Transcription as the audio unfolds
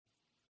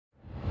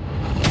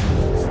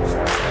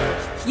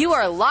You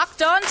are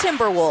Locked On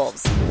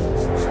Timberwolves,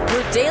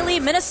 your daily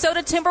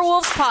Minnesota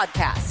Timberwolves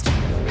podcast.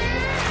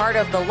 Part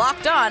of the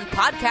Locked On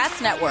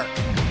Podcast Network.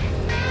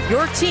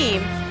 Your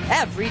team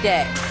every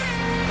day.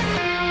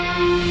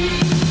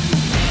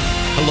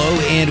 Hello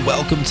and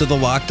welcome to the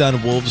Locked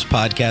On Wolves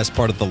podcast,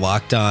 part of the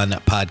Locked On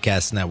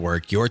Podcast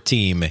Network, your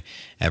team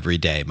every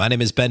day. My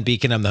name is Ben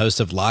Beacon. I'm the host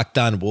of Locked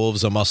On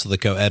Wolves. I'm also the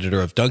co-editor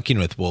of Dunking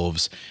with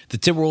Wolves, the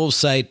Timberwolves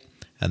site,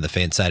 and the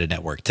Fansided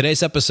Network.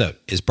 Today's episode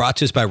is brought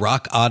to us by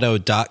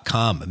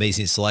RockAuto.com.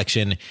 Amazing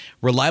selection,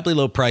 reliably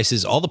low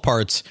prices, all the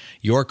parts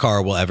your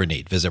car will ever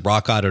need. Visit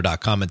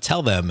RockAuto.com and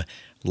tell them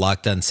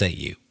Locked On sent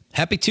you.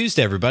 Happy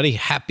Tuesday, everybody.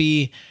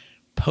 Happy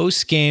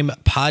post-game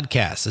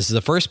podcast. This is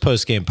the first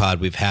post-game pod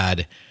we've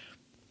had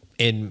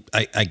in,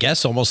 I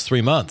guess, almost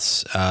 3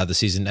 months. The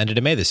season ended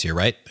in May this year,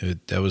 right?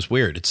 That was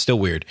weird. It's still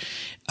weird.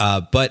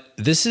 But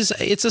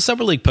it's a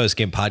Summer League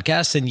post-game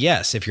podcast. And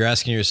yes, if you're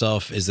asking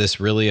yourself, is this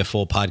really a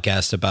full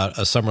podcast about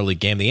a Summer League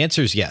game? The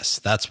answer is yes.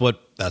 That's what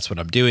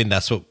I'm doing.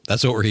 That's what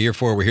we're here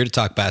for. We're here to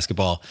talk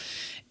basketball.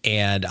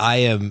 And I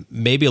am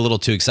maybe a little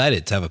too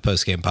excited to have a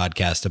post-game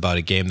podcast about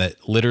a game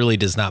that literally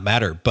does not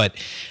matter. But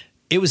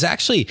it was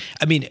actually,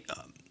 I mean,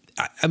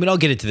 I'll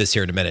get into this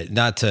here in a minute.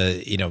 Not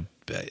to,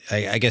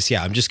 I guess,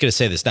 yeah, I'm just going to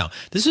say this now.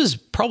 This was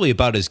probably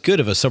about as good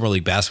of a Summer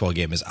League basketball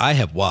game as I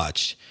have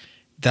watched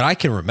that I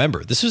can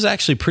remember. This was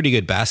actually pretty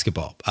good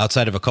basketball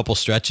outside of a couple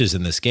stretches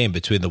in this game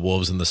between the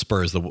Wolves and the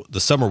Spurs,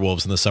 the summer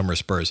Wolves and the summer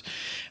Spurs.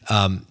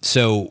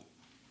 So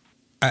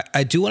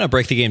I do want to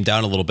break the game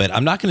down a little bit.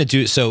 I'm not going to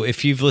do so.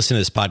 If you've listened to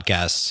this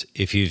podcast,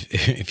 if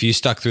you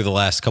stuck through the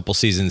last couple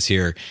seasons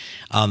here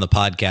on the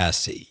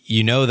podcast,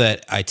 you know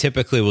that I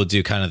typically will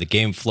do kind of the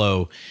game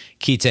flow,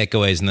 key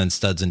takeaways, and then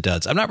studs and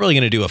duds. I'm not really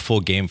going to do a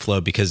full game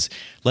flow because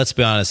let's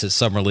be honest, at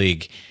Summer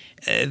League,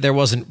 there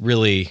wasn't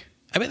really.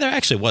 I mean, there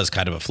actually was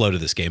kind of a flow to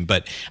this game,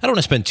 but I don't want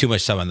to spend too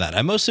much time on that.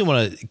 I mostly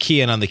want to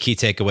key in on the key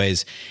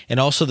takeaways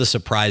and also the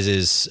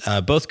surprises,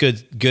 both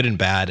good and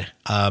bad.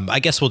 I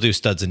guess we'll do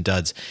studs and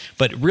duds,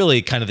 but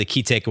really kind of the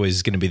key takeaways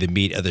is going to be the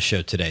meat of the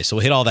show today. So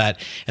we'll hit all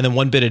that and then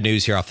one bit of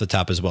news here off the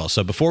top as well.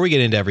 So before we get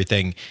into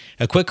everything,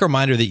 a quick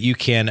reminder that you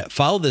can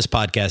follow this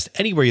podcast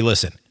anywhere you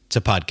listen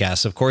to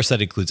podcasts. Of course,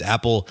 that includes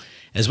Apple,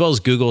 as well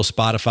as Google,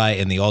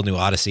 Spotify, and the all-new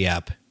Odyssey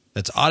app.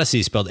 That's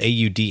Odyssey spelled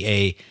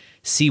AUDACY.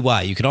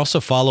 You can also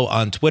follow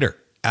on Twitter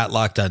at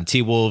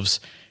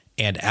LockedOnTWolves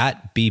and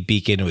at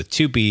BBeacon with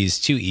 2 B's,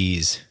 2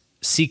 E's,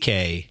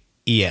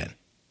 CKEN.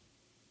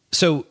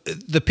 So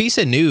the piece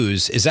of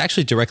news is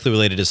actually directly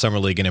related to Summer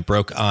League, and it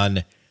broke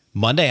on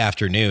Monday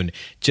afternoon.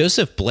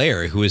 Joseph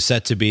Blair, who is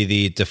set to be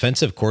the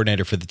defensive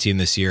coordinator for the team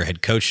this year,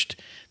 had coached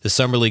the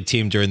Summer League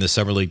team during the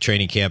Summer League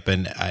training camp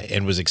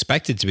and was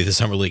expected to be the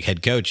Summer League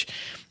head coach.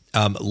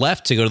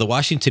 Left to go to the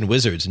Washington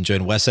Wizards and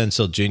join Wes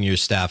Unseld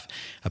Jr.'s staff,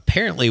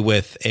 apparently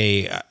with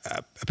a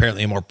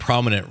more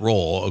prominent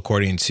role,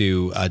 according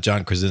to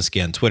John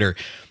Krasinski on Twitter.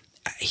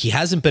 He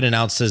hasn't been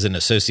announced as an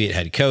associate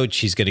head coach.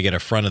 He's going to get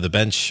a front of the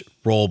bench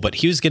role, but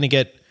he was going to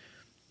get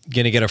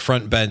a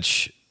front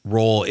bench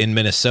role in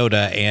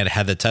Minnesota and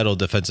had the title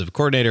defensive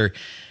coordinator.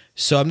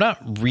 So I'm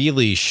not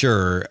really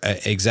sure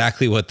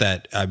exactly what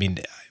that. I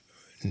mean,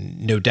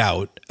 no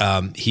doubt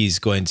he's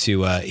going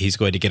to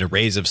get a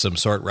raise of some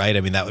sort, right?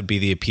 I mean, that would be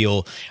the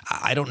appeal.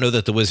 I don't know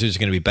that the Wizards are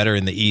going to be better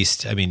in the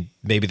East. I mean,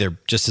 maybe they're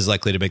just as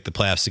likely to make the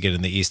playoffs to get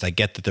in the East. I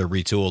get that they're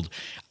retooled.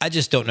 I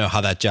just don't know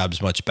how that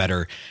job's much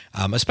better,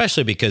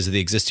 especially because of the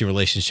existing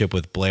relationship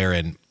with Blair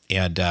and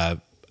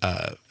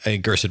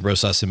Gerson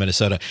Rosas in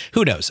Minnesota.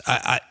 Who knows?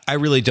 I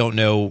really don't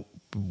know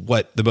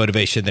what the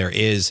motivation there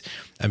is.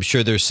 I'm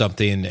sure there's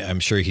something. I'm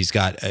sure he's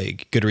got a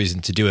good reason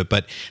to do it,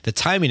 but the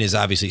timing is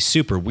obviously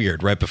super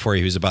weird right before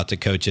he was about to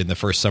coach in the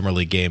first Summer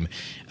League game.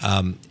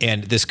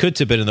 And this could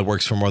have been in the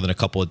works for more than a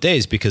couple of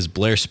days because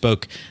Blair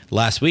spoke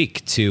last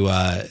week to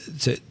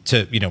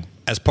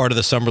as part of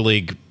the Summer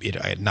League,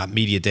 not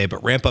media day,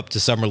 but ramp up to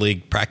Summer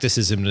League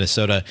practices in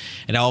Minnesota.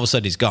 And now all of a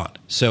sudden he's gone.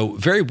 So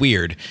very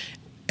weird.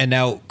 And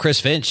now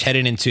Chris Finch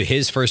heading into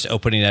his first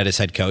opening at his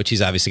head coach.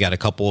 He's obviously got a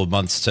couple of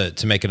months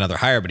to make another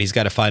hire, but he's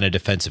got to find a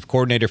defensive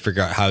coordinator,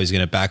 figure out how he's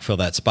going to backfill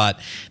that spot.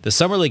 The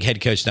Summer League head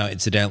coach now,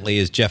 incidentally,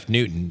 is Jeff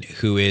Newton,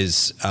 who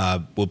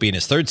will be in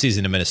his third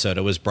season in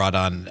Minnesota, was brought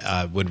on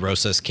when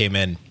Rosas came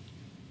in.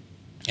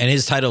 And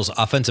his title is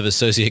offensive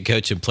associate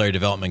coach and player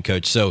development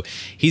coach. So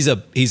he's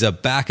a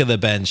back of the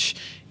bench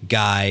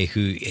guy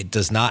who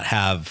does not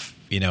have,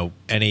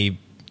 any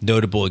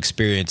notable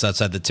experience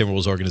outside the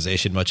Timberwolves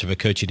organization, much of a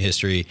coaching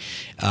history.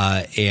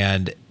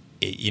 And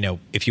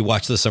if you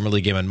watched the Summer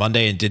League game on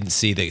Monday and didn't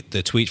see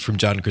the tweet from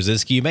John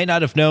Krasinski, you may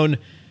not have known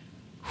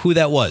who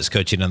that was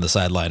coaching on the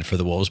sideline for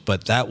the Wolves,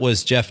 but that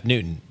was Jeff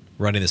Newton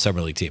running the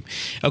Summer League team.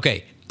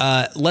 Okay,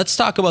 let's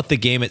talk about the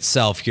game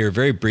itself here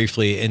very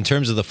briefly in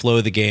terms of the flow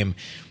of the game.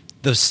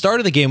 The start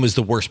of the game was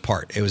the worst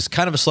part. It was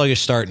kind of a sluggish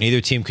start. Neither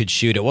team could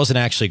shoot. It wasn't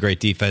actually great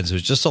defense. It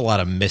was just a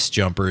lot of missed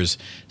jumpers,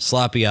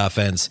 sloppy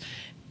offense.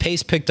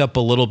 Pace picked up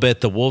a little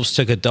bit. The Wolves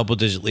took a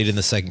double-digit lead in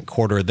the second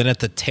quarter. Then at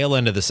the tail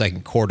end of the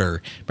second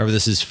quarter, remember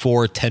this is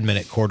 4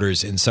 10-minute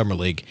quarters in Summer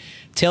League,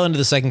 tail end of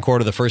the second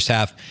quarter, the first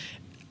half,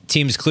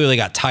 teams clearly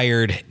got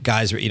tired.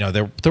 Guys,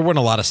 there weren't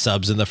a lot of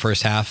subs in the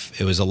first half.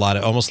 It was a lot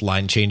of almost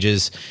line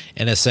changes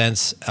in a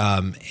sense.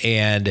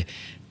 And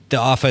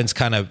the offense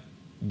kind of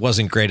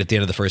wasn't great at the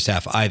end of the first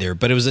half either.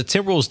 But it was a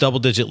Timberwolves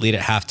double-digit lead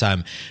at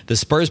halftime. The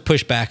Spurs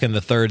pushed back in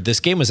the third. This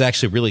game was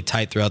actually really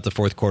tight throughout the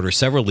fourth quarter.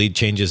 Several lead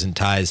changes and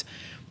ties.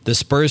 The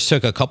Spurs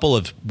took a couple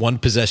of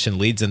one-possession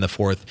leads in the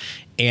fourth,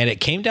 and it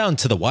came down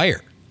to the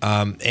wire.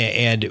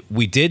 And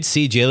we did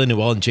see Jalen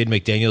Newell and Jaden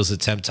McDaniels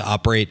attempt to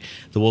operate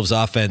the Wolves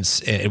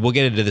offense, and we'll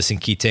get into this in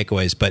key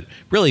takeaways, but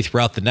really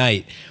throughout the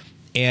night.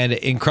 And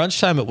in crunch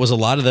time, it was a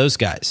lot of those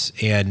guys.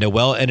 And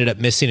Noel ended up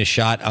missing a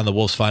shot on the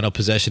Wolves' final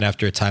possession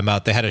after a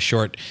timeout. They had a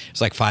short, it was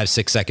like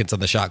 5-6 seconds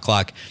on the shot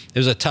clock. It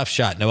was a tough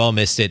shot. Noel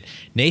missed it.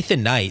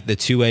 Nathan Knight, the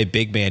two-way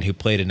big man who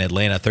played in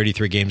Atlanta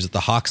 33 games with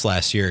the Hawks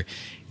last year,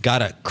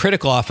 got a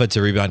critical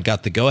offensive rebound,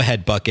 got the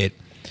go-ahead bucket.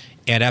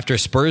 And after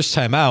Spurs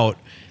timeout,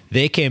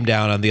 they came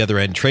down on the other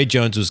end. Trey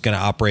Jones was going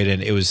to operate,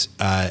 and it was,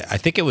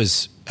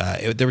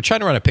 they were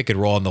trying to run a pick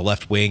and roll on the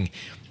left wing.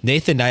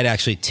 Nathan Knight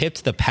actually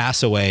tipped the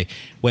pass away,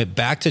 went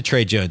back to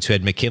Trey Jones, who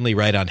had McKinley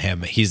Wright on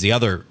him. He's the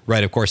other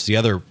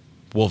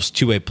Wolves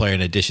two-way player in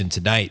addition to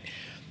Knight.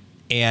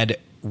 And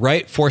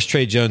Wright forced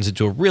Trey Jones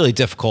into a really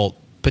difficult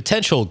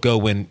potential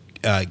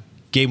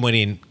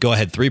game-winning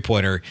go-ahead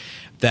three-pointer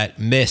that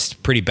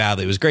missed pretty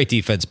badly. It was great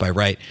defense by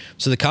Wright.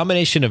 So the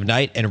combination of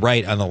Knight and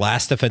Wright on the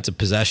last defensive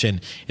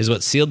possession is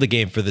what sealed the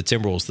game for the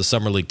Timberwolves, the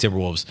Summer League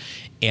Timberwolves.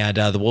 And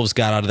the Wolves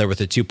got out of there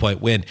with a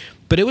 2-point win.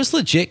 But it was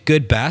legit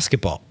good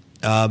basketball.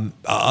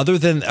 Other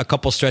than a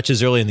couple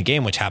stretches early in the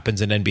game, which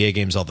happens in NBA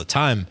games all the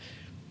time,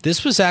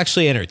 this was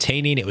actually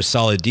entertaining. It was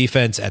solid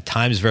defense, at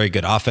times very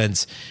good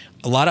offense.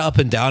 A lot of up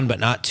and down, but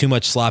not too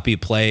much sloppy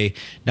play,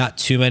 not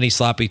too many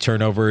sloppy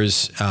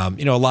turnovers. A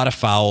lot of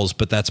fouls,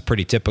 but that's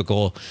pretty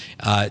typical.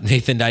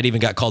 Nathan Knight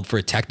even got called for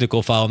a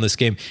technical foul in this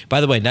game.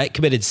 By the way, Knight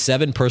committed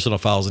 7 personal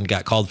fouls and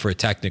got called for a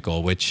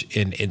technical, which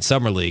in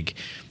Summer League,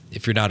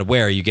 if you're not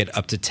aware, you get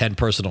up to 10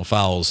 personal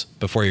fouls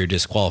before you're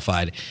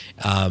disqualified.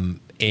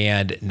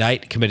 And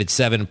Knight committed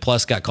 7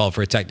 plus got called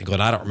for a technical,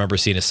 and I don't remember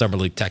seeing a Summer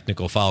League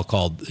technical foul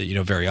called,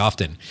 very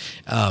often.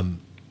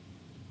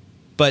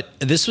 But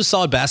this was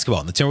solid basketball,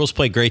 and the Timberwolves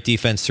played great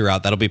defense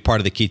throughout. That'll be part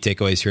of the key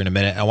takeaways here in a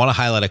minute. I want to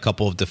highlight a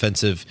couple of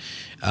defensive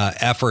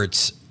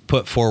efforts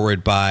put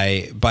forward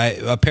by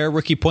a pair of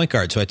rookie point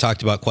guards who I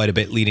talked about quite a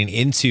bit leading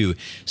into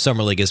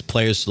Summer League as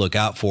players to look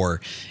out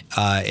for.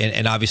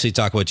 And obviously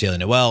talk about Jalen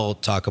Nowell,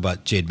 talk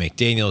about Jaden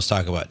McDaniels,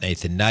 talk about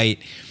Nathan Knight.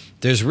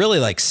 There's really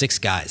like 6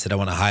 guys that I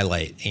want to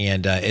highlight,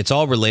 and it's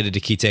all related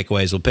to key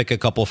takeaways. We'll pick a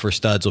couple for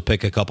studs. We'll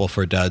pick a couple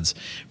for duds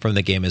from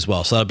the game as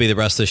well. So that'll be the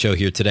rest of the show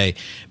here today.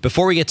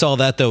 Before we get to all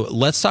that, though,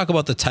 let's talk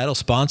about the title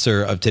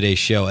sponsor of today's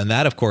show, and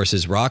that, of course,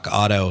 is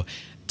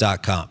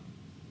rockauto.com.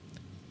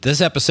 This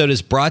episode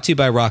is brought to you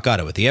by Rock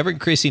Auto. With the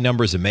ever-increasing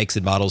numbers of makes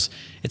and models,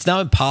 it's now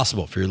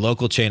impossible for your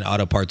local chain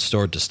auto parts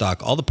store to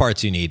stock all the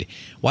parts you need.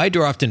 Why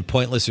endure often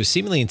pointless or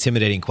seemingly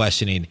intimidating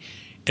questioning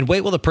and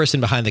wait while the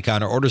person behind the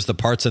counter orders the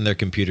parts on their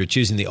computer,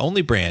 choosing the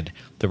only brand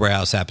the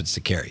warehouse happens to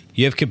carry?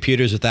 You have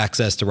computers with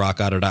access to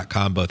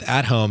rockauto.com both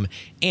at home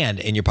and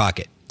in your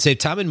pocket. Save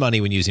time and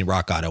money when using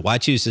Rock Auto. Why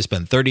choose to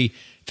spend 30,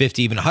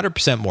 50, even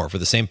 100% more for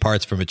the same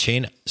parts from a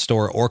chain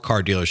store or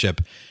car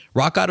dealership?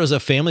 Rock Auto is a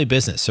family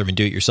business serving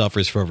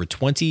do-it-yourselfers for over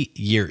 20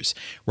 years.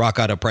 Rock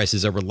Auto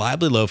prices are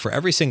reliably low for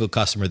every single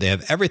customer. They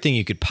have everything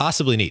you could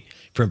possibly need,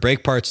 from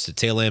brake parts to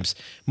tail lamps,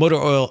 motor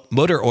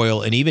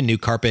oil, and even new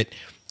carpet.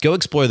 Go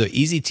explore their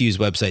easy-to-use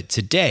website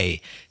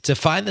today to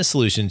find the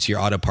solution to your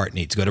auto part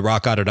needs. Go to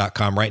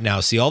rockauto.com right now.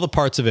 See all the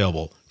parts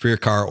available for your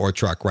car or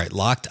truck. Right,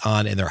 Locked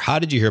On in their How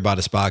Did You Hear About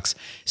Us box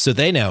so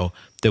they know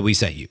that we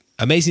sent you.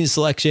 Amazing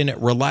selection,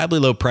 reliably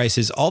low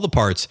prices, all the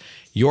parts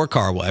your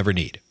car will ever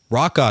need.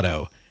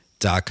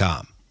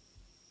 rockauto.com.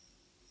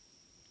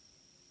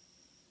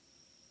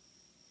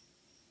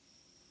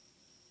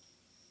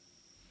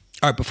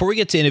 All right, before we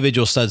get to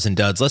individual studs and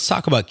duds, let's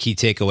talk about key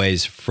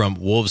takeaways from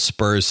Wolves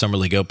Spurs Summer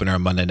League opener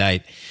on Monday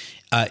night.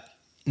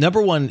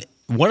 Number one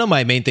of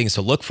my main things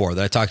to look for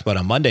that I talked about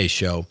on Monday's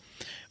show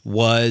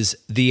was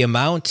the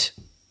amount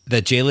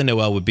that Jalen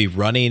Nowell would be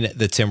running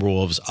the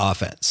Timberwolves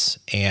offense.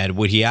 And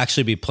would he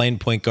actually be playing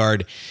point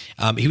guard?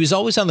 He was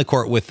always on the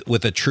court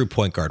with a true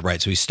point guard, right?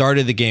 So he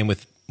started the game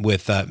with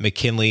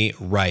McKinley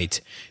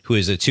Wright, who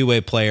is a two-way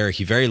player.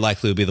 He very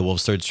likely will be the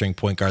Wolves' third-string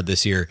point guard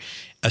this year.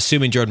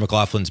 Assuming Jordan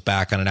McLaughlin's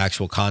back on an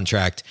actual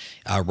contract,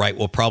 Wright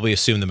will probably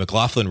assume the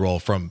McLaughlin role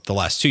from the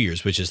last 2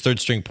 years, which is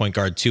third-string point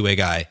guard, two-way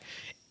guy,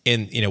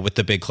 with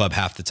the big club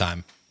half the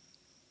time.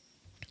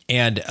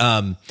 And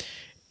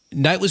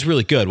Knight was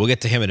really good. We'll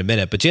get to him in a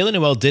minute. But Jalen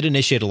Nowell did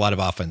initiate a lot of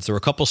offense. There were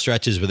a couple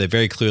stretches where they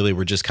very clearly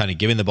were just kind of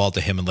giving the ball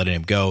to him and letting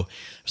him go.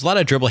 There's a lot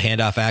of dribble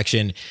handoff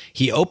action.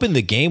 He opened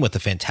the game with a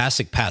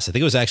fantastic pass. I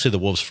think it was actually the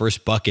Wolves'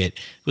 first bucket.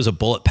 It was a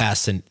bullet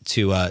pass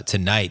to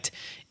Knight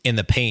in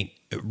the paint.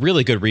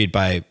 Really good read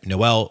by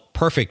Nowell.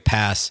 Perfect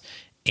pass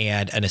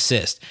and an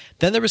assist.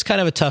 Then there was kind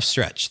of a tough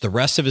stretch. The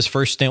rest of his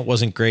first stint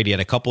wasn't great. He had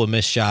a couple of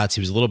missed shots.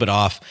 He was a little bit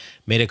off,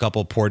 made a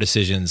couple of poor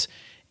decisions.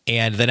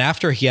 And then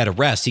after he had a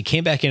rest, he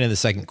came back in the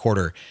second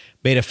quarter,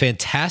 made a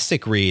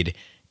fantastic read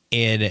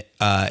in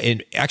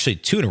actually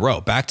 2 in a row,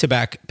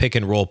 back-to-back pick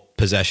and roll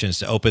possessions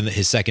to open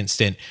his second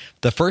stint.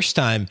 The first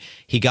time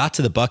he got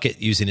to the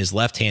bucket using his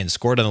left hand,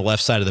 scored on the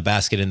left side of the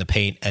basket in the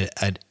paint,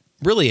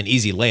 really an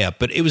easy layup,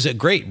 but it was a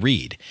great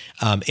read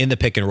in the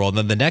pick and roll. And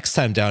then the next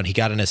time down, he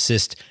got an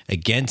assist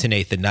again to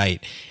Nathan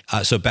Knight.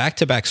 So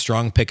back-to-back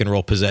strong pick and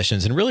roll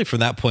possessions. And really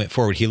from that point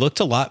forward, he looked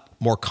a lot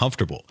more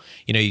comfortable.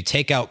 You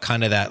take out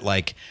kind of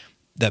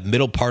that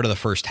middle part of the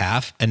first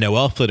half, and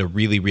Noel played a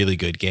really, really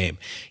good game.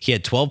 He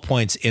had 12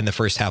 points in the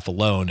first half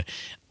alone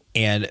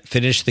and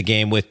finished the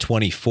game with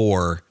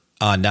 24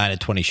 on 9 of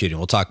 20 shooting.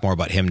 We'll talk more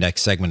about him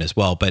next segment as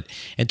well. But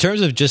in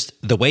terms of just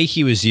the way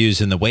he was used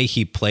and the way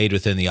he played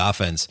within the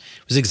offense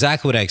was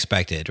exactly what I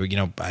expected.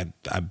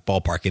 I'm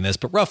ballparking this,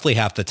 but roughly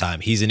half the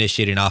time he's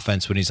initiating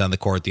offense when he's on the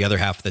court. The other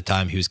half of the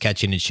time he was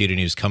catching and shooting.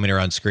 He was coming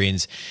around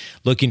screens,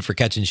 looking for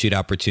catch and shoot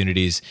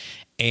opportunities.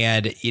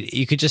 And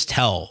you could just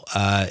tell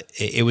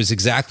it was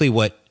exactly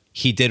what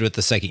he did with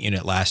the second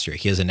unit last year.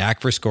 He has a knack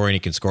for scoring. He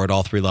can score at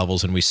all 3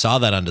 levels, and we saw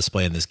that on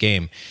display in this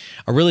game.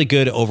 A really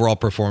good overall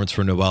performance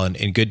from Noel,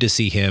 and good to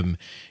see him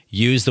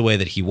use the way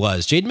that he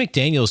was. Jaden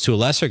McDaniels, to a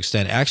lesser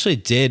extent, actually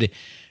did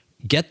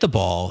get the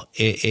ball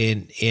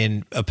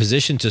in a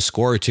position to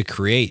score, to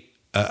create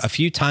a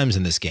few times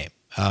in this game.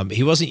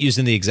 He wasn't used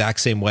in the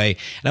exact same way,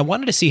 and I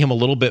wanted to see him a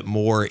little bit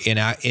more in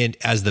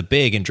as the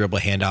big and dribble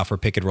handoff or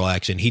pick and roll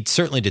action. He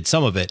certainly did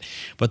some of it,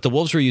 but the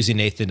Wolves were using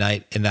Nathan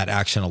Knight in that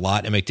action a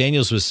lot, and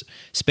McDaniels was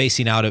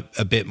spacing out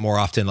a bit more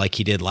often, like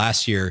he did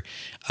last year.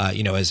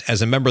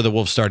 As a member of the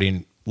Wolves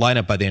starting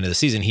lineup by the end of the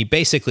season, he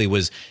basically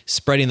was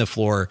spreading the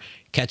floor,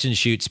 catch and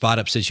shoot, spot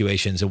up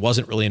situations. It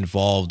wasn't really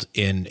involved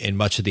in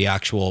much of the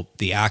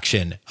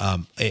action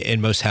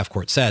in most half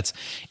court sets.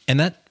 And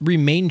that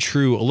remained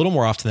true a little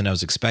more often than I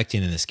was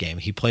expecting in this game.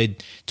 He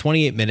played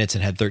 28 minutes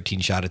and had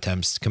 13 shot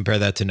attempts. Compare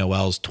that to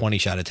Noel's 20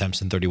 shot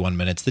attempts in 31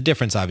 minutes. The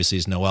difference obviously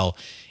is Noel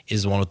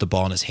is the one with the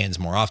ball in his hands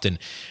more often.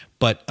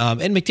 But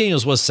and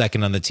McDaniels was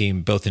second on the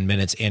team, both in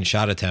minutes and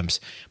shot attempts.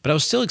 But I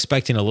was still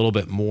expecting a little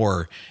bit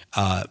more,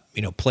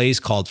 plays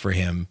called for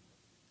him.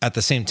 At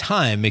the same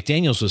time,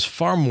 McDaniels was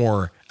far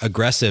more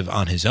aggressive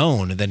on his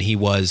own than he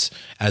was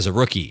as a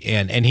rookie,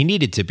 and he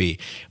needed to be.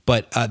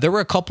 But there were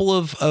a couple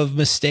of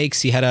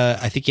mistakes.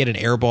 I think he had an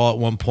air ball at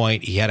one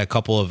point. He had a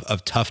couple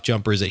of tough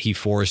jumpers that he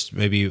forced,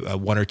 maybe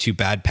 1 or 2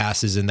 bad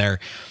passes in there.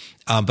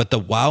 But the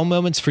wow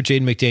moments for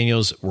Jaden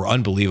McDaniels were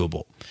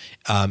unbelievable.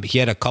 He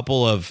had a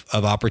couple of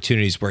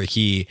opportunities where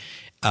he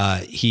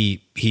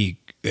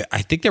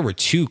I think there were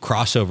 2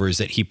 crossovers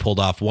that he pulled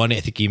off. One, I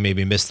think he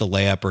maybe missed the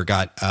layup or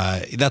got,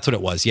 that's what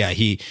it was. Yeah,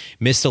 he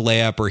missed a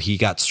layup or he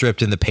got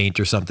stripped in the paint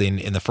or something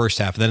in the first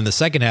half. And then in the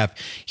second half,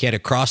 he had a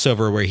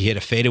crossover where he hit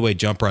a fadeaway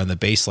jumper on the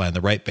baseline, the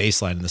right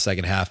baseline in the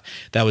second half.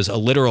 That was a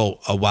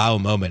wow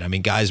moment. I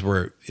mean,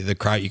 the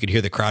crowd, you could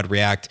hear the crowd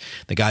react,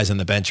 the guys on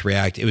the bench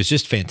react. It was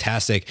just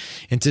fantastic.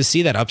 And to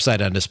see that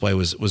upside on display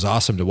was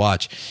awesome to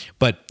watch.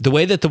 But the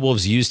way that the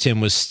Wolves used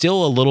him was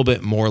still a little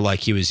bit more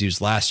like he was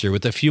used last year,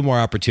 with a few more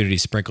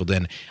opportunities sprinkled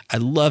in.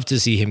 I'd love to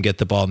see him get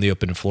the ball on the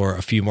open floor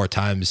a few more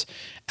times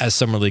as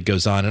Summer League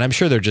goes on. And I'm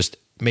sure they're just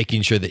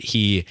making sure that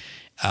he,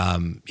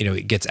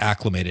 gets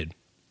acclimated.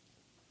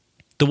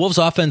 The Wolves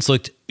offense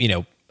looked,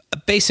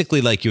 basically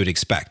like you would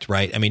expect,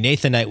 right? I mean,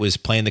 Nathan Knight was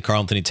playing the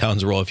Karl-Anthony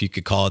Towns role, if you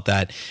could call it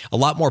that. A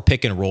lot more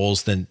pick and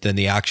rolls than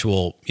the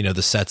actual,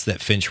 the sets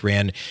that Finch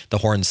ran, the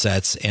horn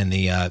sets and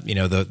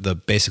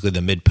the basically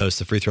the mid post,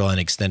 the free throw line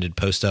extended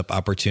post up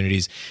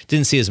opportunities.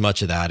 Didn't see as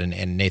much of that.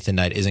 And Nathan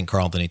Knight isn't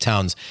Karl-Anthony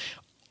Towns.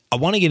 I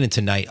want to get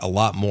into Knight a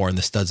lot more in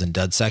the studs and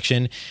duds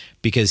section,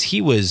 because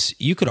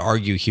you could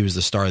argue he was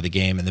the star of the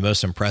game and the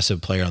most impressive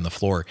player on the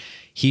floor.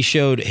 He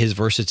showed his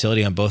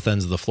versatility on both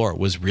ends of the floor,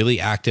 was really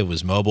active,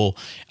 was mobile,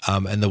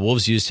 and the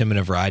Wolves used him in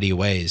a variety of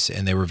ways,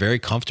 and they were very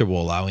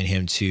comfortable allowing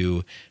him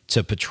to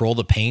patrol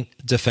the paint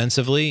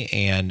defensively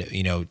and,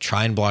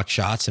 try and block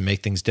shots and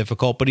make things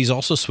difficult. But he's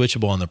also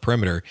switchable on the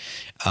perimeter.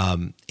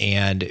 And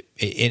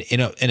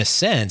in a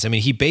sense, I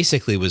mean, he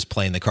basically was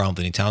playing the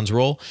Karl-Anthony Towns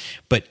role,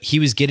 but he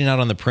was getting out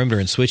on the perimeter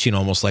and switching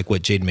almost like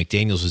what Jaden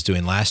McDaniels was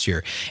doing last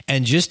year.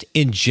 And just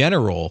in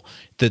general,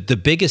 the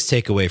biggest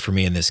takeaway for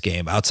me in this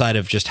game, outside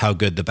of just how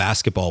good the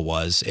basketball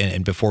was,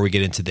 and before we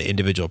get into the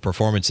individual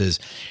performances,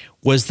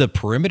 was the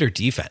perimeter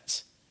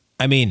defense.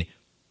 I mean,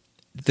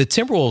 the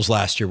Timberwolves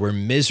last year were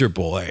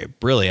miserable,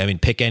 really. I mean,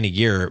 pick any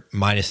year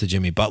minus the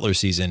Jimmy Butler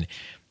season,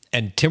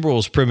 and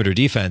Timberwolves perimeter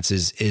defense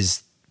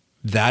is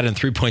that and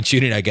 3-point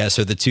shooting, I guess,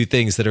 are the 2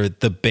 things that are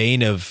the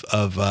bane of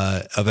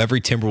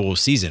every Timberwolves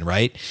season,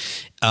 right?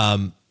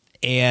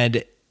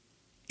 And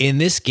in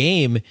this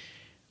game,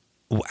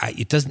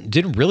 it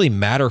didn't really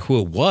matter who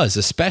it was,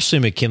 especially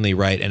McKinley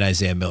Wright and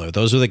Isaiah Miller.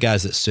 Those were the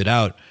guys that stood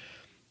out.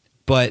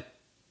 But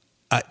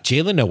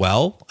Jalen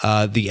Noel,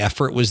 the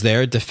effort was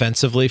there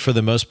defensively for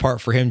the most part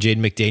for him. Jaden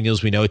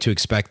McDaniels, we know what to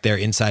expect there,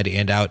 inside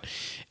and out.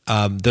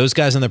 Those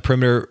guys on the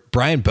perimeter,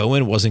 Brian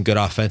Bowen wasn't good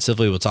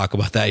offensively. We'll talk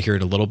about that here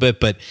in a little bit,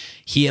 but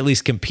he at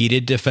least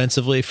competed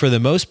defensively. For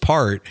the most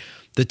part,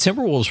 the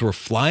Timberwolves were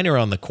flying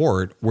around the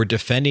court, were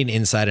defending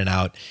inside and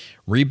out,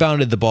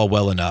 rebounded the ball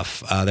well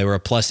enough. They were a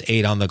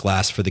 +8 on the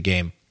glass for the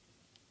game,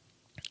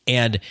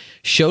 and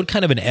showed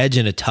kind of an edge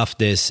and a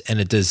toughness and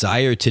a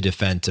desire to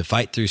defend, to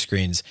fight through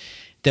screens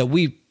that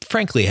we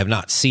frankly have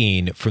not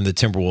seen from the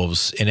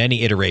Timberwolves in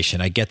any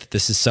iteration. I get that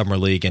this is Summer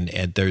League and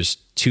there's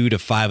 2 to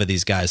 5 of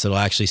these guys that'll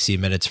actually see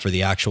minutes for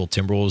the actual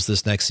Timberwolves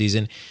this next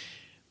season.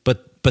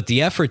 But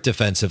the effort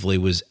defensively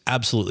was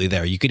absolutely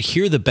there. You could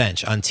hear the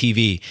bench on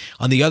TV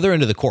on the other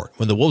end of the court.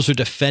 When the Wolves were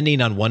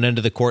defending on one end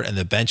of the court and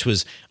the bench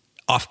was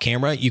off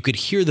camera, you could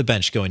hear the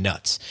bench going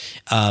nuts.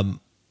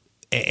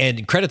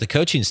 And credit the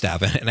coaching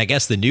staff, and I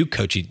guess the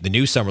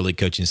new Summer League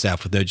coaching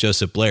staff with no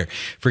Joseph Blair,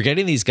 for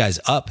getting these guys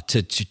up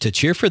to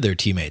cheer for their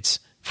teammates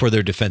for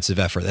their defensive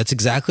effort. That's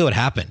exactly what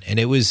happened, and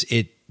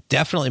it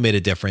definitely made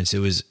a difference. It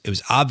was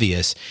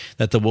obvious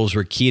that the Wolves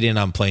were keyed in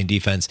on playing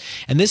defense.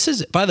 And this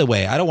is, by the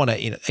way, I don't want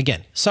to,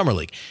 again, Summer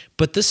League,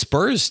 but the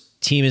Spurs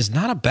team is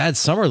not a bad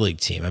Summer League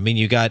team. I mean,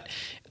 you got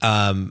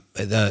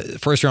the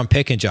first-round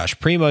pick in Josh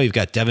Primo. You've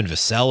got Devin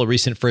Vassell, a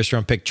recent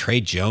first-round pick.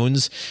 Trey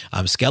Jones.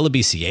 Skella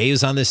BCA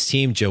is on this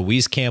team. Joe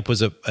Wieskamp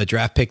was a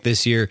draft pick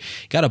this year.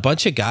 Got a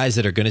bunch of guys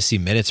that are going to see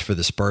minutes for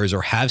the Spurs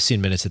or have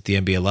seen minutes at the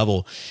NBA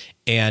level.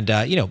 And,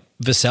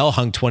 Vassell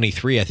hung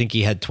 23. I think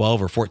he had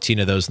 12 or 14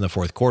 of those in the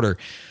fourth quarter.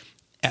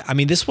 I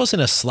mean, this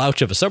wasn't a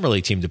slouch of a Summer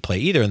League team to play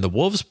either, and the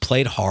Wolves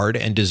played hard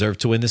and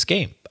deserved to win this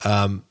game.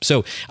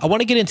 So I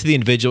want to get into the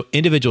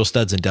individual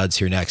studs and duds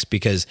here next,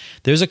 because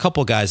there's a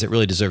couple guys that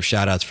really deserve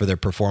shout-outs for their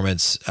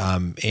performance.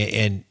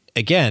 And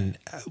again,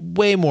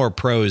 way more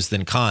pros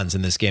than cons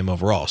in this game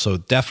overall. So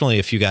definitely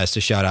a few guys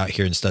to shout out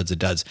here in studs and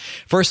duds.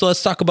 First,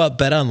 let's talk about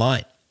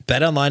BetOnline.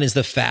 BetOnline is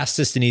the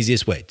fastest and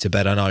easiest way to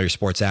bet on all your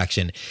sports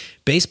action.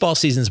 Baseball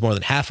season's more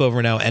than half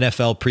over now.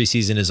 NFL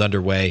preseason is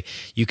underway.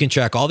 You can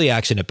track all the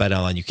action at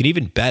BetOnline. You can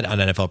even bet on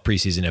NFL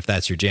preseason if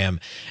that's your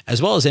jam,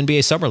 as well as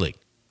NBA Summer League.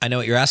 I know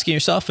what you're asking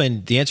yourself,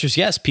 and the answer is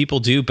yes, people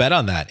do bet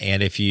on that.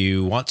 And if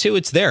you want to,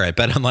 it's there at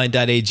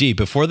betonline.ag.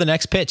 Before the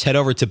next pitch, head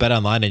over to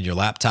BetOnline on your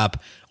laptop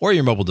or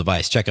your mobile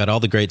device. Check out all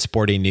the great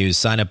sporting news,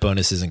 sign-up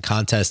bonuses, and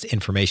contest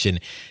information.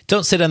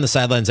 Don't sit on the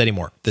sidelines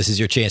anymore. This is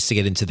your chance to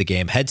get into the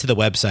game. Head to the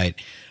website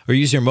or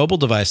use your mobile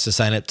device to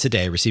sign up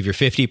today. Receive your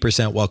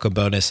 50% welcome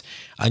bonus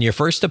on your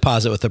first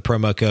deposit with the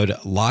promo code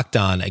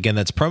LOCKEDON. Again,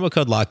 that's promo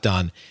code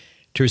LOCKEDON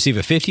to receive a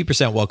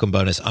 50% welcome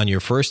bonus on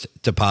your first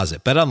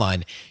deposit.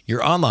 BetOnline,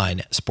 your online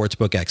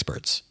sportsbook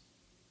experts.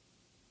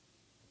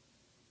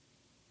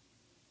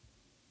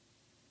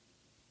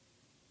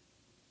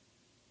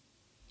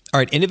 All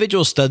right,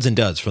 individual studs and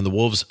duds from the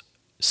Wolves'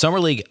 Summer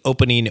League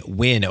opening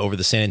win over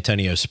the San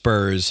Antonio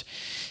Spurs.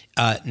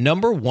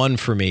 Number one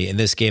for me in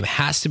this game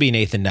has to be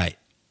Nathan Knight.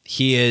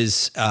 He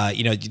is,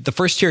 the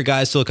first tier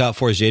guys to look out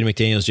for is Jaden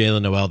McDaniels,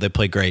 Jalen Noel. They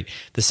play great.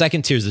 The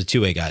second tier is the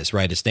two-way guys,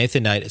 right? It's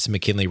Nathan Knight, it's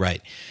McKinley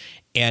Wright.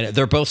 And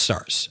they're both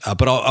stars.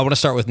 But I want to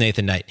start with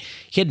Nathan Knight.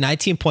 He had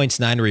 19 points,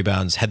 9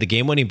 rebounds, had the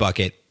game-winning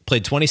bucket,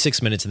 played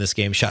 26 minutes in this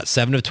game, shot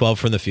 7 of 12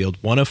 from the field,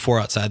 1 of 4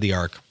 outside the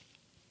arc,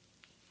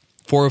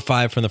 4 of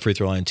 5 from the free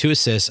throw line, 2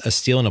 assists, a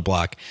steal, and a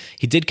block.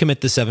 He did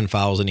commit the 7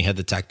 fouls, and he had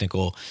the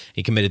technical.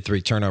 He committed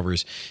 3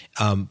 turnovers.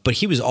 But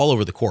he was all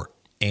over the court.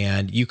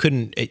 And you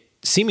couldn't...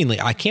 Seemingly,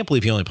 I can't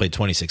believe he only played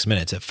 26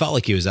 minutes. It felt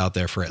like he was out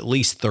there for at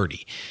least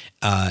 30.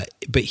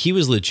 But he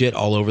was legit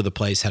all over the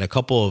place, had a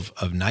couple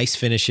of nice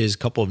finishes, a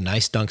couple of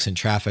nice dunks in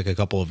traffic, a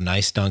couple of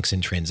nice dunks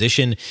in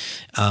transition.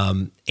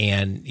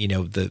 And,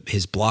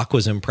 his block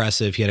was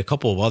impressive. He had a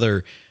couple of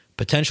other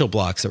potential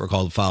blocks that were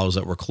called fouls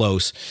that were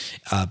close.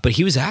 But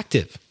he was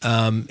active.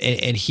 And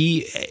he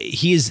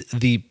is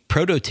the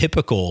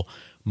prototypical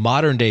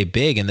modern day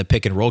big in the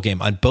pick and roll game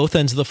on both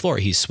ends of the floor.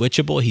 He's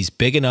switchable. He's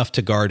big enough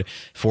to guard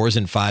 4s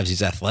and 5s.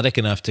 He's athletic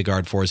enough to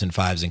guard 4s and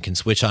 5s and can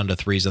switch on to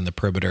 3s on the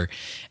perimeter.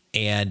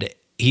 And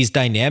he's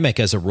dynamic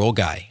as a role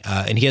guy.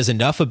 And he has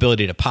enough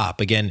ability to pop.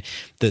 Again,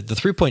 the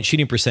 3-point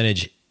shooting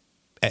percentage,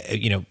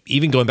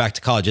 even going back to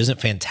college, isn't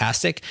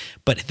fantastic,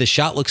 but the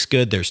shot looks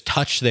good. There's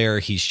touch there.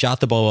 He's shot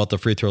the ball out the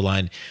free throw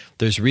line.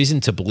 There's reason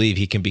to believe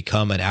he can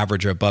become an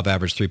average or above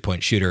average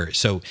 3-point shooter.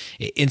 So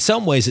in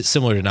some ways it's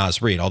similar to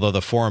Naz Reid, although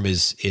the form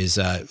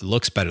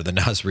looks better than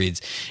Naz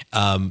Reid's.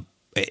 And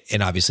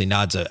obviously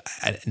Naz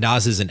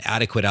is an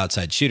adequate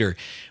outside shooter,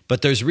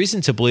 but there's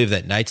reason to believe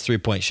that Knight's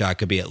 3-point shot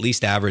could be at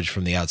least average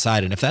from the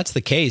outside. And if that's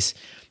the case,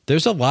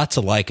 there's a lot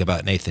to like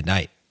about Nathan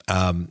Knight.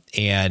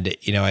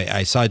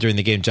 I saw during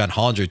the game, John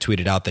Hollinger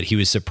tweeted out that he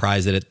was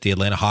surprised that the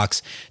Atlanta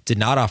Hawks did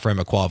not offer him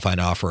a qualifying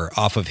offer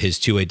off of his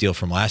 2-way deal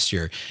from last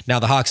year. Now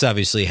the Hawks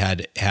obviously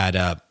had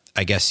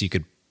I guess you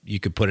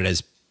could put it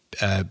as,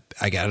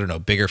 I don't know,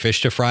 bigger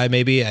fish to fry.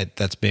 Maybe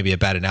that's maybe a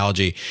bad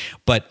analogy,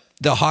 but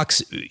the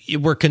Hawks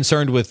were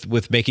concerned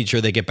with making sure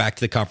they get back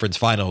to the conference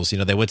finals.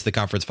 They went to the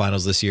conference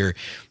finals this year.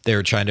 They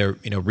were trying to,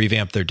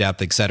 revamp their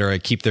depth, et cetera,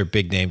 keep their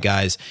big name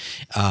guys,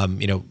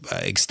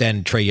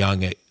 extend Trae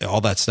Young,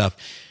 all that stuff.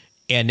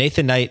 And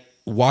Nathan Knight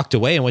walked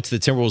away and went to the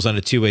Timberwolves on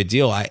a 2-way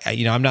deal.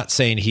 I'm not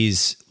saying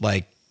he's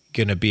like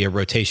going to be a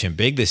rotation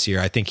big this year.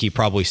 I think he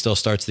probably still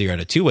starts the year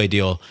on a 2-way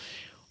deal,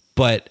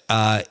 but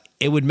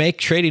it would make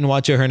trading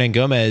Juancho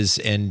Hernan-Gomez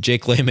and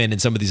Jake Layman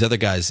and some of these other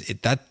guys,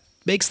 that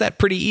makes that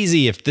pretty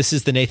easy if this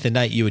is the Nathan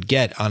Knight you would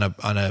get on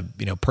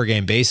a per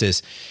game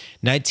basis.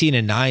 19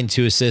 and 9,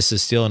 2 assists, a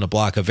steal and a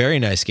block. A very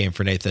nice game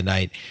for Nathan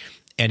Knight.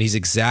 And he's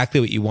exactly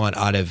what you want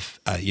out of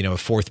a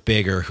fourth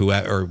big or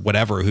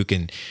whatever who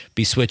can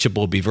be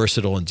switchable, be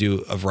versatile, and do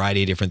a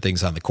variety of different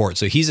things on the court.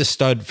 So he's a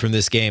stud from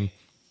this game.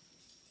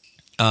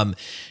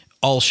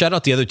 I'll shout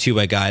out the other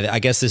two-way guy. I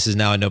guess this is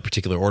now in no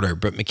particular order,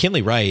 but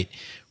McKinley Wright,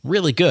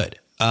 really good.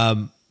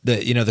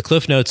 The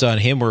Cliff Notes on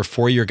him were a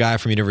 4-year guy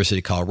from University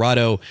of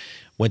Colorado,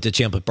 went to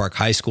Champlain Park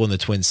High School in the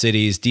Twin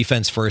Cities,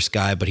 defense first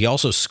guy, but he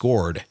also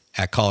scored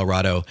at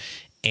Colorado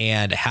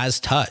and has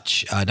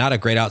touch. Not a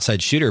great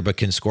outside shooter, but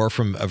can score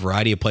from a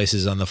variety of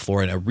places on the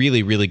floor, and a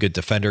really, really good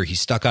defender. He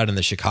stuck out in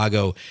the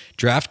Chicago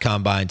draft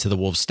combine to the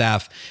Wolves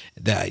staff.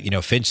 That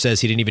Finch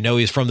says he didn't even know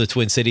he was from the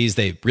Twin Cities.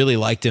 They really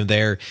liked him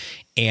there,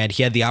 and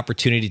he had the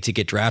opportunity to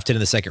get drafted in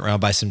the second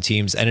round by some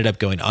teams, ended up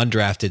going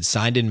undrafted,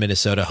 signed in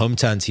Minnesota,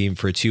 hometown team,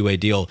 for a 2-way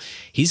deal.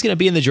 He's going to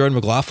be in the Jordan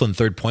McLaughlin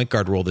third point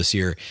guard role this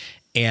year,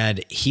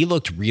 and he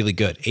looked really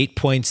good. 8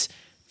 points,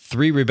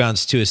 3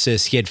 rebounds, 2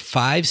 assists. He had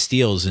 5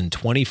 steals in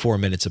 24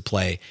 minutes of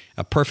play,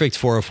 a perfect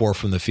 4 of 4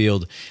 from the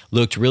field,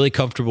 looked really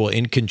comfortable,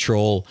 in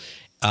control.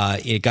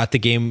 It got the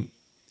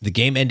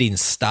game-ending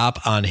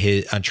stop on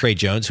Trey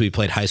Jones, who he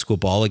played high school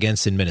ball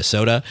against in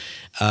Minnesota,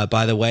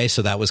 by the way.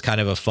 So that was kind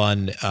of a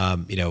fun,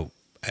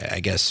 I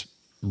guess,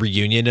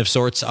 reunion of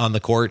sorts on the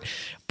court.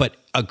 But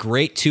a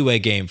great 2-way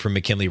game from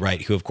McKinley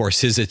Wright, who, of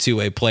course, is a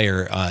 2-way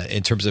player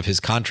in terms of his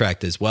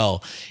contract as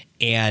well.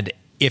 And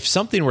if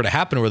something were to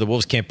happen where the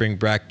Wolves can't bring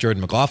back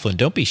Jordan McLaughlin,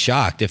 don't be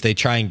shocked if they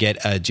try and get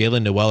a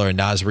Jalen Noel or a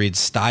Naz Reid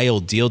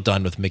style deal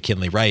done with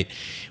McKinley Wright,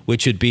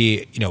 which would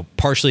be,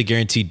 partially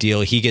guaranteed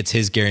deal. He gets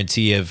his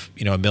guarantee of,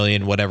 $1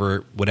 million,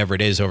 whatever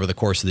it is over the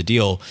course of the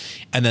deal.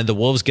 And then the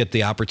Wolves get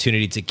the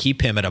opportunity to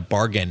keep him at a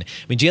bargain.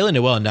 I mean, Jalen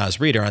Noel and Naz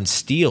Reid are on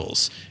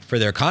steals for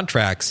their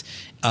contracts.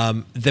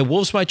 The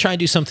Wolves might try and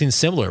do something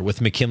similar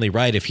with McKinley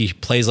Wright if he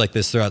plays like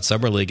this throughout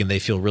Summer League and they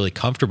feel really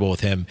comfortable with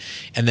him.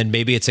 And then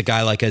maybe it's a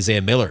guy like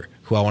Isaiah Miller,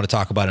 who I want to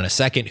talk about in a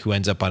second, who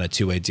ends up on a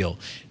 2-way deal.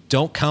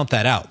 Don't count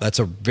that out. That's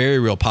a very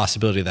real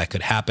possibility that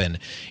could happen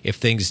if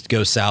things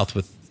go south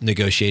with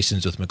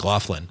negotiations with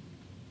McLaughlin.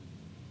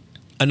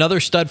 Another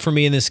stud for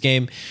me in this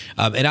game,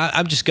 and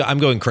I'm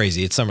going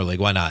crazy. It's Summer League.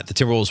 Why not? The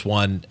Timberwolves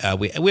won.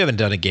 We haven't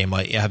done a game.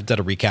 I haven't done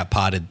a recap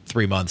pod in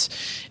 3 months.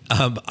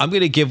 I'm going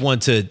to give one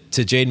to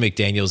Jaden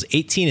McDaniels.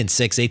 18 and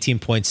 6, 18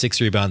 points,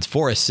 6 rebounds,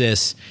 4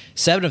 assists,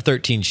 7 of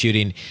 13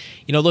 shooting.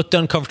 Looked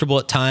uncomfortable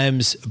at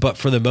times, but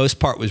for the most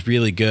part was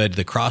really good.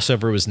 The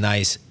crossover was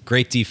nice.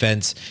 Great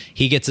defense.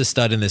 He gets a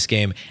stud in this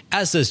game,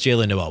 as does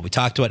Jalen Noel. We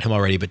talked about him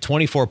already, but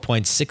 24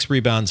 points, 6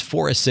 rebounds,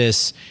 4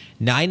 assists,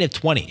 9 of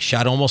 20.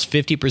 Shot almost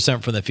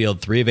 50% from the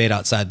field, 3 of 8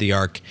 outside the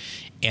arc,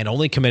 and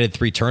only committed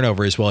 3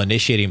 turnovers while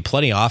initiating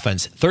plenty of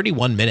offense.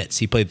 31 minutes.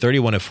 He played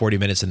 31 of 40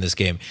 minutes in this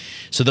game.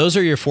 So those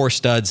are your 4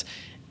 studs.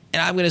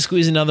 And I'm going to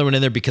squeeze another one in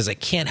there because I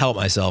can't help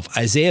myself.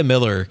 Isaiah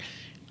Miller,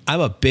 I'm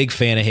a big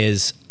fan of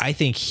his. I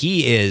think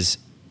he is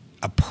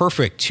a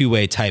perfect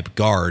 2-way type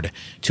guard,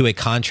 to a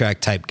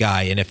contract type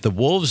guy. And if the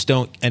Wolves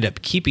don't end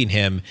up keeping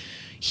him,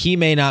 he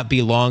may not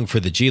be long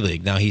for the G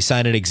League. Now, he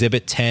signed an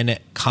Exhibit 10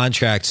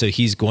 contract, so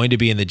he's going to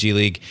be in the G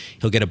League.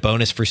 He'll get a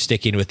bonus for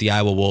sticking with the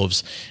Iowa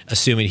Wolves,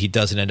 assuming he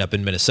doesn't end up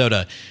in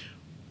Minnesota.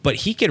 But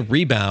he can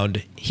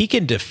rebound, he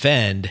can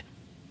defend,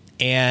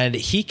 and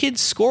he can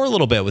score a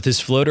little bit with his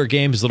floater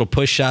game, his little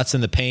push shots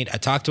in the paint. I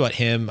talked about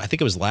him, I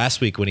think it was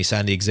last week when he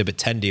signed the Exhibit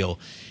 10 deal.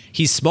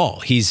 He's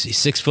small. He's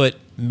 6 foot,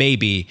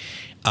 maybe.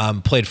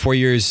 Played 4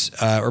 years,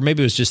 or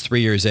maybe it was just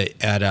 3 years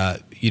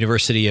at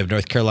University of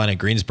North Carolina,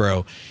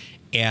 Greensboro.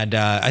 And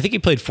I think he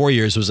played 4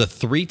 years, was a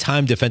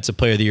 3-time Defensive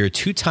Player of the Year,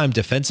 2-time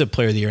Defensive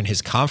Player of the Year in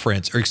his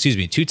conference, or excuse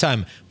me,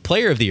 2-time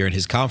Player of the Year in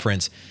his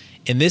conference.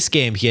 In this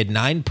game, he had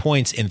 9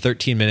 points in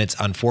 13 minutes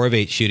on 4 of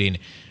 8 shooting,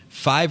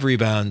 5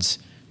 rebounds,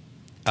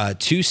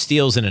 2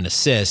 steals and an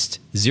assist,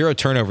 0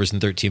 turnovers in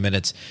 13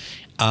 minutes.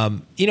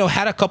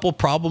 Had a couple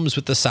problems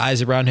with the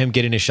size around him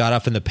getting his shot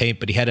off in the paint,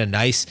 but he had a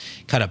nice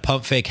kind of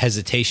pump fake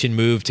hesitation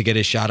move to get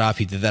his shot off.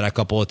 He did that a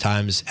couple of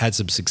times, had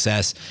some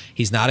success.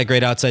 He's not a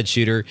great outside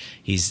shooter.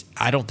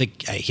 I don't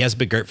think he hasn't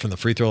been great from the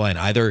free throw line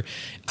either.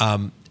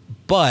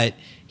 But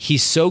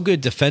he's so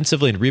good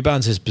defensively and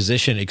rebounds his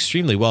position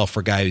extremely well for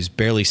a guy who's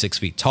barely 6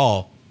 feet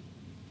tall.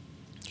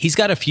 He's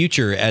got a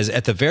future as,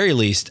 at the very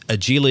least, a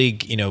G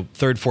League,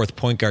 third, fourth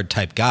point guard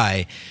type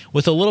guy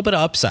with a little bit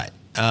of upside.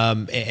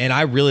 And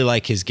I really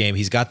like his game.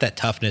 He's got that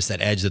toughness,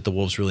 that edge that the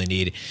Wolves really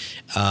need.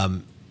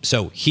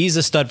 So he's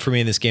a stud for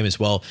me in this game as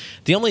well.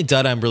 The only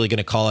dud I'm really going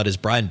to call out is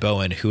Brian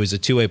Bowen, who is a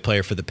 2-way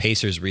player for the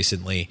Pacers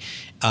recently.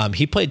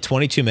 He played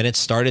 22 minutes,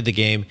 started the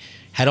game,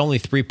 had only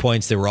 3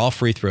 points. They were all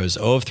free throws,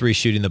 0 of 3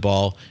 shooting the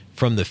ball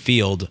from the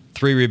field,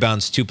 3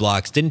 rebounds, 2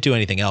 blocks, didn't do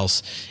anything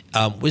else.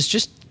 Was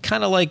just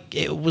kind of like,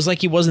 it was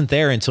like he wasn't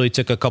there until he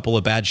took a couple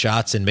of bad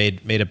shots and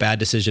made a bad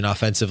decision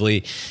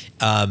offensively.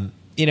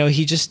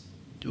 He just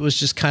was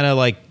just kind of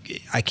like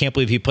I can't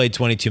believe he played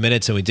 22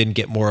 minutes and we didn't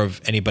get more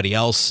of anybody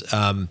else.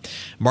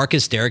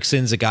 Marcus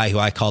Derrickson's a guy who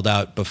I called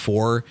out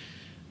before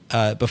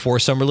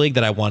Summer League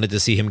that I wanted to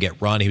see him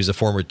get run. He was a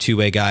former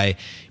two-way guy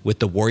with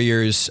the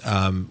Warriors,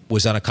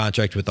 was on a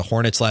contract with the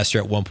Hornets last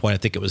year at one point. I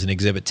think it was an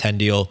Exhibit 10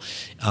 deal,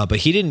 but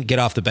he didn't get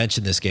off the bench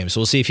in this game. So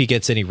we'll see if he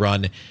gets any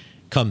run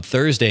come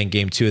Thursday in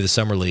Game 2 of the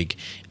Summer League.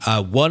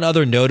 One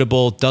other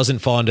notable, doesn't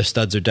fall into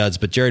studs or duds,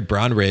 but Jared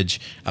Brownridge,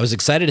 I was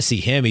excited to see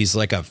him. He's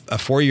like a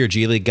 4-year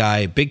G League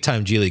guy,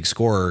 big-time G League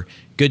scorer,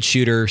 good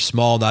shooter,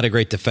 small, not a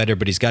great defender,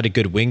 but he's got a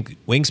good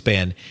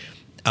wingspan.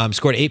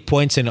 Scored 8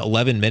 points in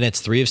 11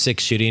 minutes, 3 of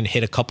 6 shooting,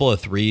 hit a couple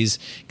of threes,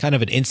 kind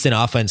of an instant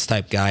offense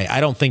type guy.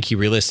 I don't think he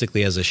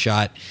realistically has a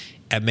shot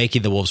at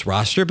making the Wolves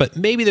roster, but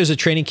maybe there's a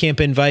training camp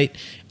invite.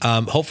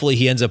 Hopefully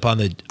he ends up on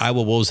the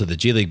Iowa Wolves of the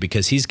G League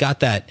because he's got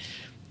that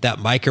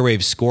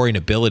microwave scoring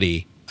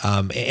ability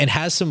and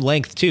has some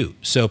length too.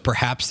 So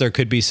perhaps there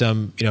could be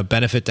some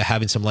benefit to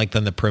having some length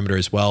on the perimeter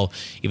as well,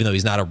 even though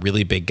he's not a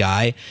really big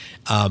guy.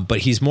 But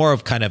he's more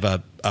of kind of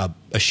a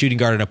shooting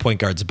guard and a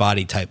point guard's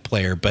body type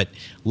player, but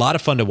a lot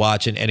of fun to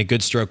watch and a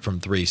good stroke from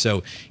three.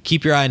 So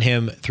keep your eye on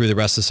him through the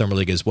rest of the Summer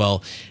League as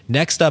well.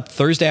 Next up,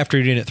 Thursday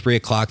afternoon at 3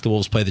 o'clock, the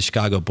Wolves play the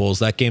Chicago Bulls.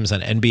 That game's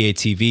on NBA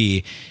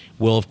TV.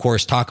 We'll, of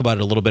course, talk about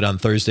it a little bit on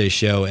Thursday's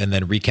show and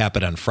then recap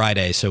it on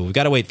Friday. So we've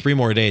got to wait 3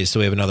 more days so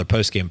we have another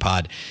post-game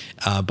pod,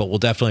 but we'll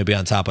definitely be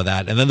on top of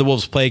that. And then the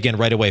Wolves play again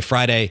right away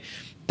Friday,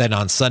 then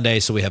on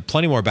Sunday. So we have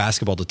plenty more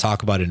basketball to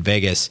talk about in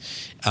Vegas.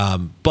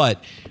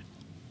 But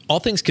all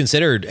things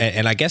considered,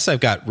 and I guess I've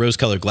got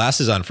rose-colored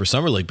glasses on for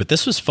Summer League, but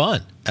this was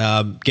fun.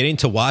 Getting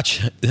to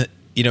watch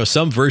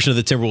some version of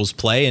the Timberwolves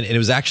play, and it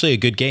was actually a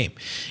good game.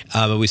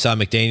 We saw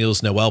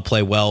McDaniels, Noel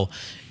play well.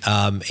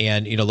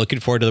 And looking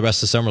forward to the rest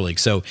of the Summer League.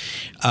 So,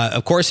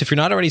 of course, if you're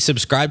not already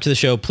subscribed to the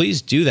show,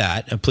 please do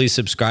that. And please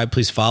subscribe,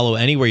 please follow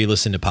anywhere you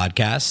listen to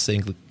podcasts.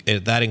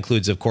 That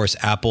includes, of course,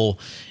 Apple,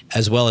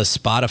 as well as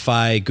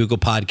Spotify, Google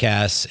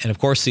Podcasts, and, of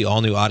course, the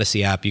all-new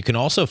Odyssey app. You can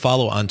also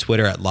follow on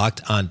Twitter at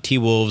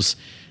LockedOnTWolves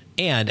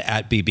and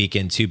at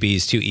BBeacon, 2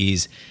 B's, 2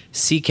 E's,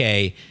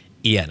 CKEN.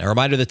 A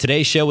reminder that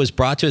today's show was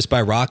brought to us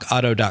by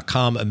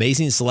RockAuto.com.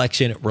 Amazing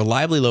selection,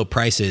 reliably low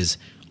prices,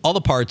 all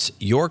the parts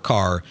your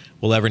car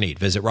will ever need.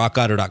 Visit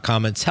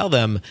rockauto.com and tell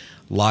them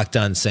Locked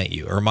On sent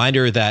you. A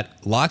reminder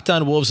that Locked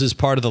On Wolves is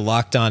part of the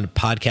Locked On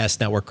Podcast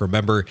Network.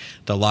 Remember,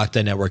 the Locked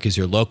On Network is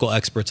your local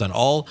experts on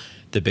all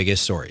the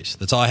biggest stories.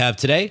 That's all I have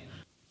today.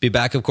 Be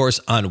back, of course,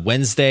 on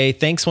Wednesday.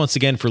 Thanks once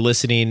again for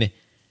listening.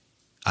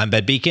 I'm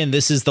Ben Beacon.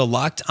 This is the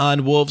Locked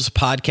On Wolves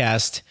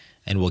podcast,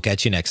 and we'll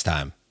catch you next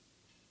time.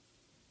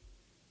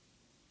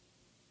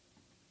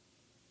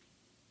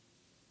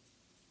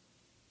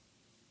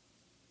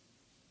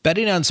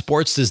 Betting on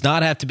sports does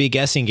not have to be a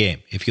guessing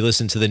game. If you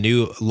listen to the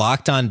new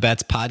Locked On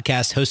Bets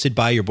podcast hosted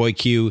by your boy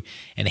Q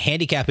and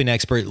handicapping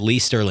expert Lee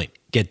Sterling.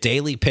 Get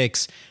daily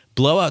picks,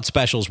 blowout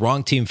specials,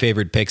 wrong team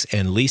favored picks,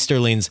 and Lee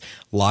Sterling's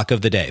lock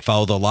of the day.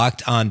 Follow the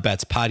Locked On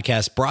Bets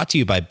podcast brought to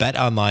you by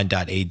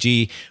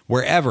betonline.ag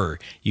wherever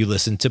you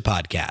listen to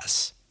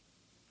podcasts.